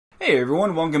Hey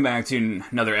everyone, welcome back to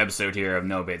another episode here of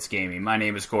No Bits Gaming. My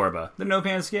name is Korba, the No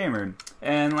Pants Gamer,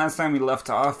 and last time we left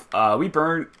off, we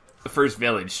burned the first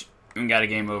village and got a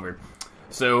game over.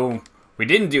 So, we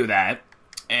didn't do that,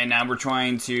 and now we're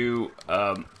trying to,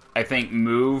 I think,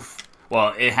 move,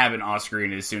 well, it happened off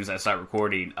screen as soon as I stopped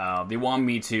recording. They want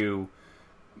me to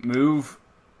move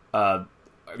a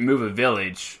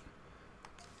village,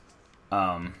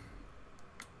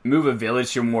 move a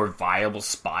village to a more viable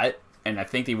spot. And I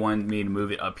think they wanted me to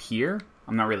move it up here.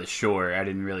 I'm not really sure. I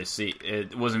didn't really see.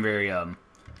 It wasn't very, they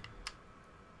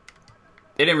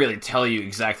didn't really tell you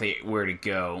exactly where to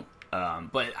go.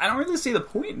 But I don't really see the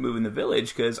point in moving the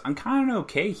village, because I'm kind of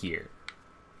okay here.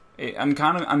 I'm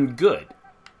good.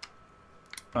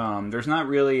 There's not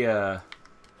really a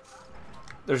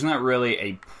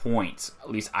point, at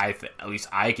least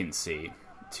I can see,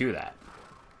 to that.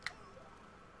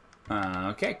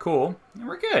 Okay, cool.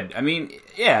 We're good. I mean,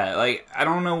 yeah, like, I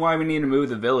don't know why we need to move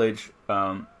the village.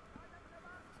 Oh,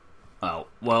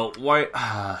 well, why?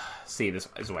 See, this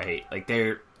is what I hate. Like,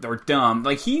 they're dumb.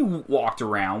 Like, he walked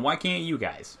around. Why can't you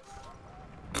guys?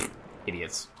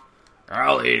 Idiots. They're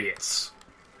all idiots.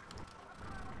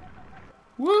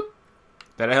 Whoop.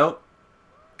 Did I help?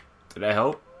 Did I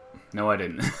help? No, I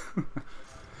didn't.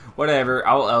 Whatever.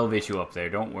 I'll elevate you up there.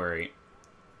 Don't worry.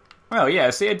 Well, yeah,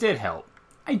 see, I did help.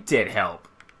 I did help.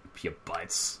 You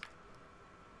butts.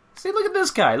 See, look at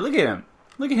this guy. Look at him.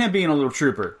 Look at him being a little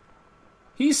trooper.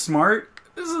 He's smart.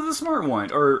 This is the smart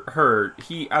one. Or her.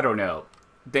 I don't know.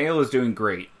 Dale is doing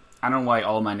great. I don't know why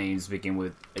all my names begin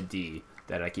with a D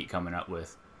that I keep coming up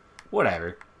with.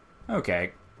 Whatever.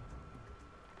 Okay.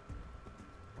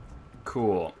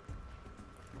 Cool.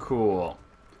 Cool.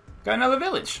 Got another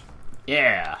village.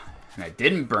 Yeah. And I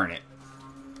didn't burn it.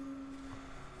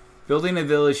 Building a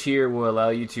village here will allow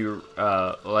you to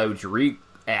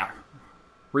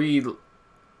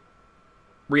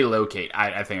relocate.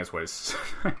 I think that's what it's.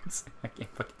 I can't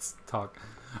fucking talk.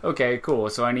 Okay, cool.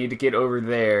 So I need to get over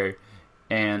there,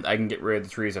 and I can get rid of the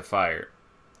trees of fire.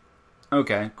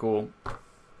 Okay, cool.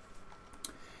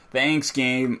 Thanks,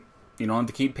 game. You don't have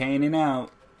to keep paying it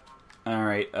out. All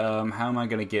right. How am I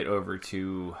gonna get over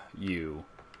to you?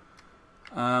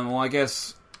 Well, I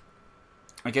guess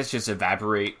just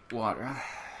evaporate water.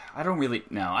 I don't really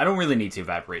need to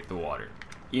evaporate the water.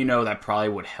 You know, that probably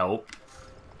would help.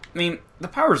 I mean, the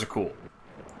powers are cool.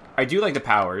 I do like the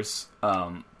powers,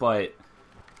 but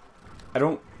I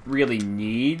don't really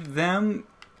need them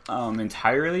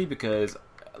entirely, because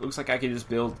it looks like I can just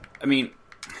build. I mean,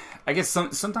 I guess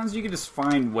sometimes you can just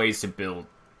find ways to build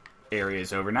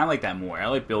areas over. And I like that more. I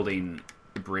like building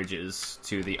bridges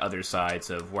to the other sides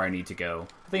of where I need to go.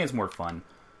 I think it's more fun.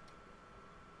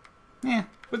 Yeah,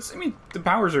 but I mean, the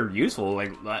powers are useful. Like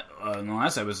in the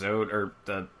last episode, or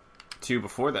the two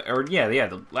before that, or yeah,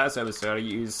 the last episode, I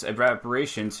used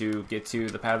evaporation to get to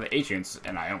the path of the ancients,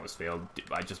 and I almost failed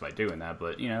just by doing that.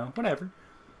 But you know, whatever.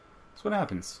 That's what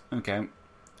happens. Okay,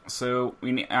 so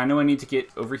I know I need to get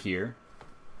over here.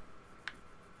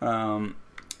 But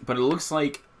it looks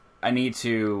like I need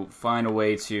to find a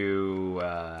way to.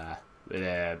 I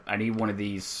need one of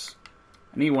these.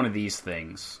 I need one of these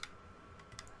things.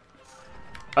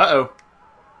 Uh-oh.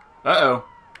 Uh-oh.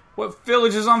 What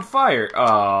village is on fire?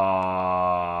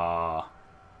 Aww.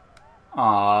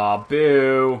 Aw,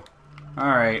 boo.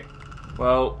 Alright.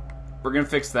 Well, we're gonna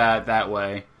fix that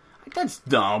way. That's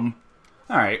dumb.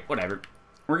 Alright, whatever.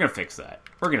 We're gonna fix that.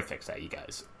 We're gonna fix that, you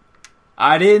guys.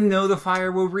 I didn't know the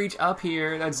fire will reach up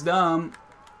here. That's dumb.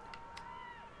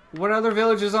 What other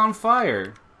village is on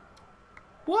fire?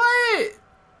 What?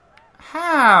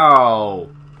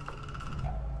 How?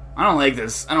 I don't like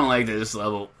this. I don't like this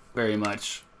level very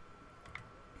much.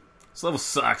 This level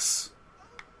sucks.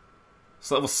 This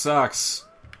level sucks.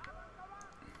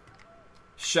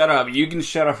 Shut up. You can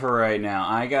shut up for right now.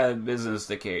 I got a business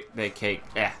to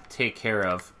take care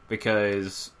of.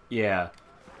 Because, yeah.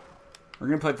 We're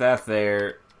going to put that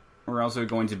there. We're also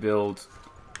going to build...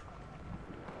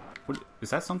 What, is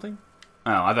that something?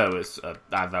 Oh, I thought it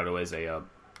was a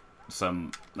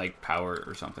some, like, power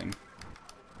or something.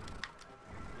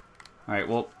 Alright,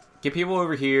 well, get people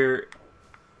over here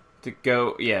to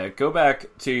go, yeah, go back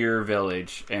to your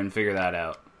village and figure that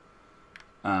out.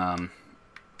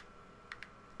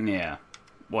 Yeah,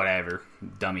 whatever,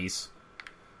 dummies.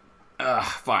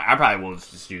 Fine, I probably will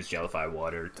just use jellified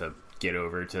water to get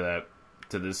over to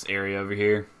this area over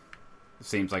here.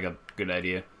 Seems like a good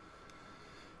idea.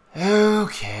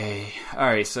 Okay,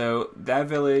 alright, so that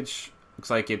village looks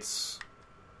like it's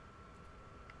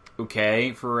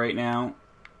okay for right now.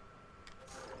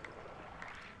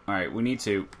 Alright, we need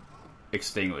to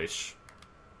extinguish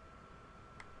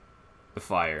the the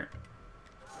fire.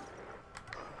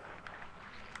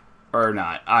 Or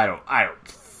not. I don't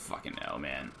fucking know,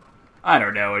 man. I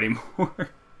don't know anymore.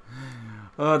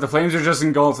 The flames are just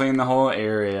engulfing the whole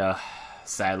area,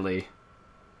 sadly.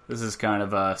 This is kind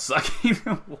of sucking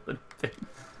a little bit.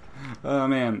 Oh,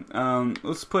 man.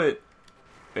 Let's put...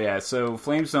 Yeah, so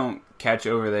flames don't catch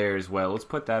over there as well. Let's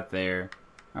put that there.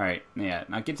 Alright, yeah.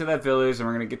 Now get to that village, and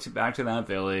we're going to get back to that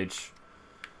village.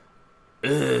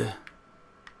 Ugh.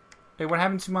 Hey, what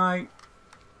happened to my...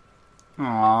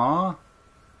 Aww.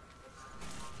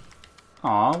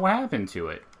 Aw, what happened to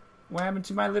it? What happened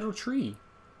to my little tree?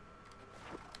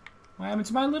 What happened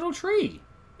to my little tree?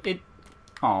 It didn't...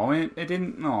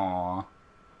 Aw.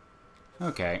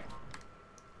 Okay.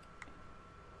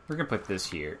 We're gonna put this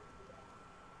here.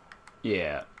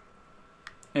 Yeah.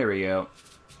 There we go.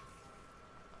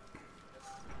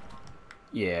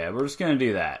 Yeah, we're just gonna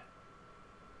do that.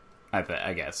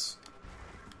 I guess.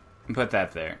 And put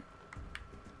that there.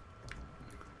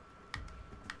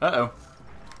 Uh-oh.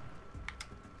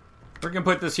 We're gonna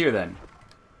put this here, then.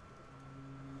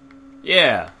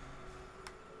 Yeah.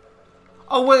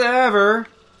 Oh, whatever.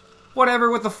 Whatever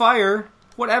with the fire.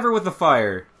 Whatever with the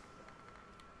fire.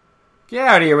 Get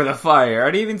out of here with the fire.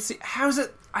 I didn't even see... How's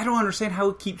it... I don't understand how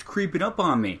it keeps creeping up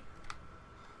on me.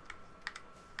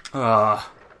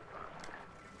 Oh,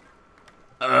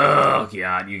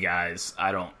 God, you guys.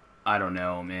 I don't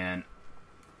know, man.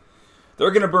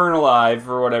 They're gonna burn alive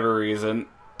for whatever reason.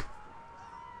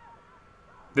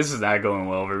 This is not going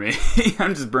well for me.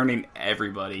 I'm just burning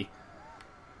everybody.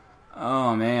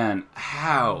 Oh, man.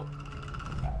 How?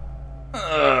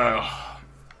 Ugh.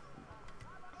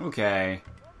 Okay.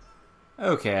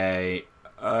 Okay.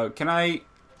 Can I...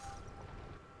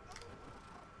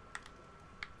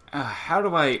 how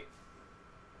do I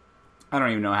don't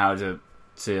even know how to...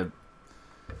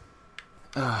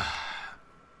 I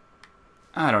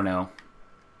don't know.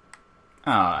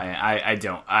 Oh, I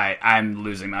don't. I'm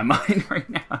losing my mind right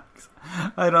now.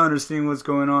 I don't understand what's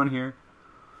going on here.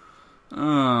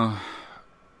 Oh,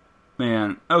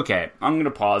 man. Okay, I'm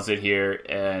gonna pause it here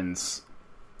and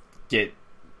get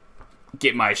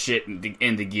my shit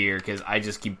into gear, because I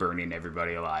just keep burning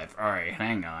everybody alive. Alright,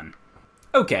 hang on.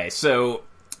 Okay, so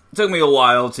it took me a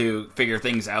while to figure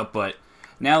things out, but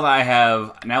now that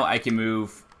I can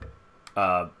move,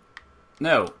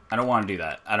 no, I don't want to do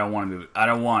that. I don't want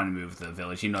to move the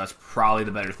village. You know, that's probably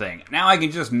the better thing. Now I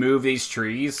can just move these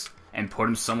trees and put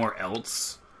them somewhere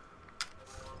else.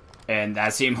 And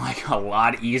that seemed like a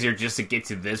lot easier just to get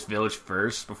to this village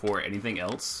first before anything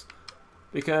else.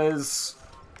 Because,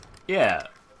 yeah,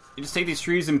 you just take these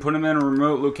trees and put them in a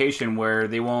remote location where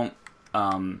they won't,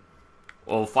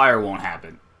 well, fire won't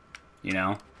happen. You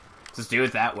know? Just do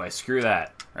it that way. Screw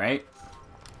that, right?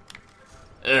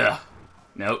 Ugh.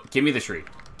 Nope. Give me the tree.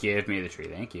 Give me the tree.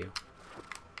 Thank you.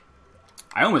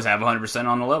 I almost have 100%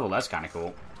 on the level. That's kind of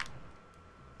cool.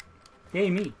 Yay,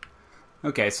 me.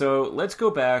 Okay, so let's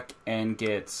go back and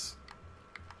get...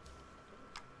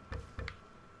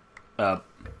 Oh,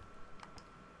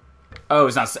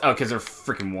 it's not... Oh, because there's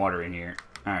freaking water in here.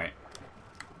 Alright.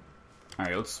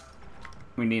 Alright, let's...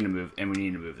 We need to move... And we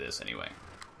need to move this anyway.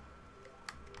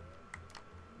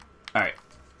 Alright.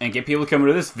 And get people coming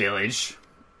to this village.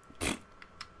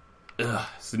 Ugh,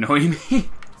 it's annoying me.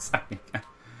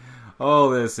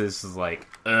 Oh, this is like,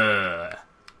 ugh.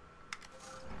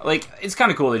 Like, it's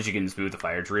kind of cool that you can smooth the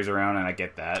fire trees around, and I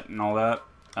get that and all that.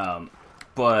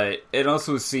 But it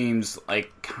also seems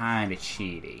like kind of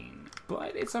cheating.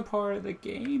 But it's a part of the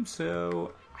game,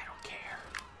 so I don't care.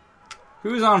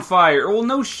 Who's on fire? Well,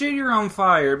 no shit, you're on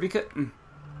fire because.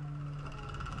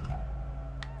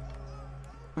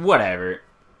 Whatever.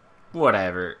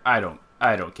 Whatever. I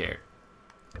don't care.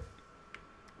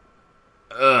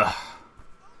 Ugh.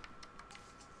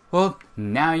 Well,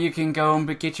 now you can go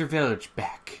and get your village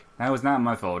back. That was not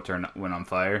my fault it went on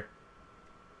fire.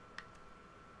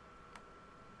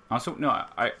 Also, no,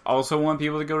 I also want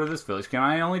people to go to this village. Can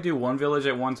I only do one village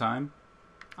at one time?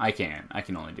 I can. I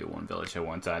can only do one village at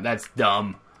one time. That's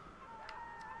dumb.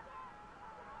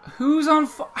 Who's on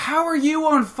fire? How are you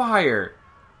on fire?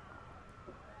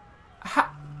 How?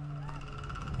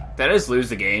 Did I just lose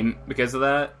the game because of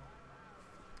that?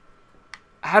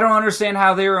 I don't understand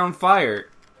how they were on fire.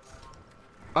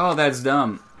 Oh, that's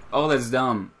dumb. Oh, that's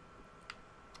dumb.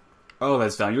 Oh,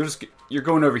 that's dumb. You're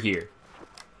going over here.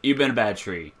 You've been a bad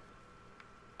tree.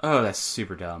 Oh, that's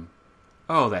super dumb.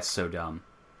 Oh, that's so dumb.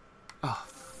 Oh,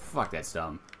 fuck, that's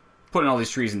dumb. Putting all these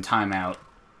trees in timeout.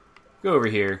 Go over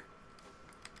here.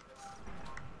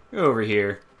 Go over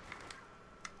here.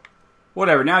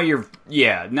 Whatever, now you're...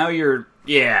 Yeah, now you're...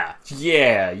 Yeah,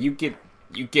 you get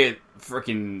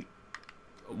frickin'...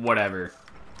 whatever.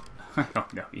 I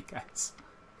don't know, you guys.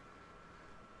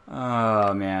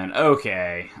 Oh, man.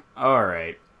 Okay.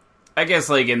 Alright. I guess,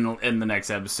 like, in the next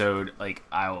episode, like,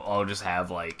 I'll just have,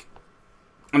 like...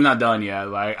 I'm not done yet.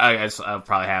 Like, I guess I'll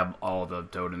probably have all the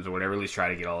totems or whatever. At least try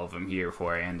to get all of them here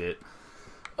before I end it.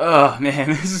 Oh, man.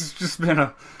 This has just been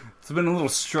It's been a little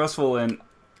stressful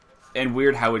and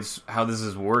weird how this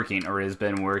is working, or has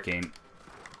been working.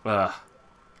 Ugh.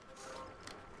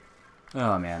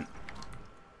 Oh, man.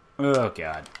 Oh,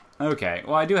 God. Okay.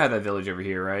 Well, I do have that village over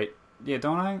here, right? Yeah,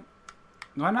 don't I?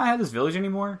 Do I not have this village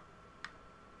anymore?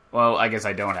 Well, I guess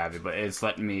I don't have it, but it's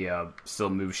letting me still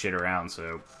move shit around,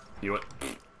 so... You know what?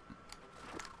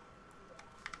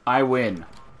 I win.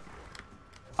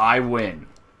 I win.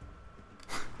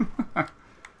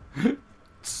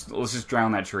 Let's just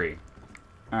drown that tree.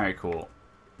 Alright, cool.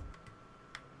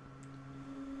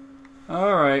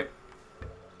 Alright.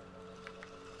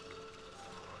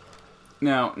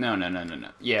 No.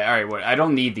 Yeah, alright, what? I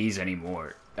don't need these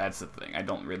anymore. That's the thing. I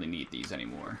don't really need these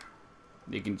anymore.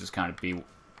 They can just kind of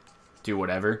do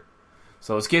whatever.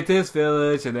 So let's get this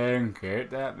village and then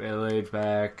get that village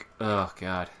back. Oh,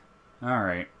 God.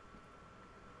 Alright.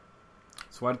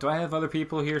 So what, do I have other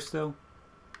people here still?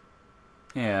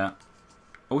 Yeah.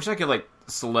 I wish I could, like,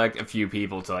 select a few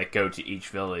people to, like, go to each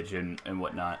village and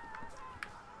whatnot.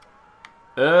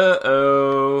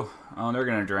 Uh-oh. Oh, they're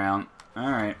gonna drown.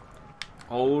 Alright.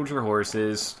 Hold your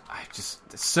horses.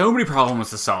 So many problems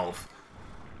to solve.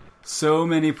 So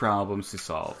many problems to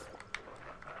solve.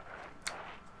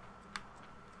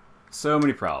 So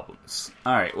many problems.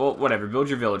 Alright, well, whatever. Build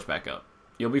your village back up.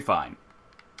 You'll be fine.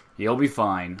 You'll be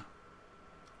fine.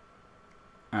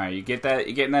 Alright, you get that?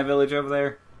 You getting that village over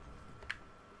there?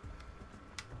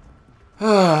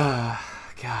 God,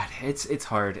 it's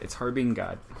hard. It's hard being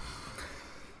God.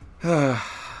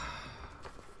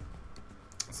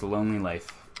 It's a lonely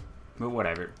life. But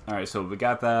whatever. Alright, so we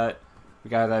got that. We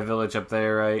got that village up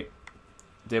there, right?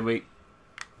 Did we?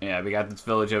 Yeah, we got this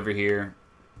village over here.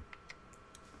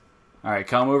 Alright,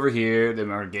 come over here. Then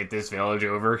we're gonna get this village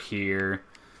over here.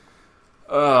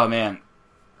 Oh, man.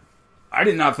 I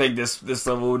did not think this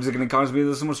level was gonna cause me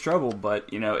this much trouble,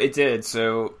 but, you know, it did.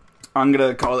 So, I'm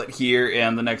gonna call it here,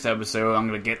 and the next episode, I'm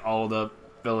gonna get all the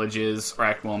villages, or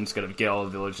actually, I'm just gonna get all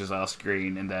the villages off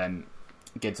screen, and then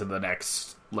get to the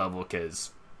next level,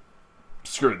 because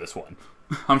screw this one.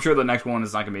 I'm sure the next one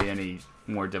is not gonna be any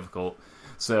more difficult.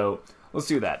 So, let's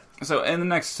do that. So, in the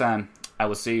next time, I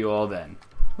will see you all then.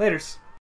 Laters.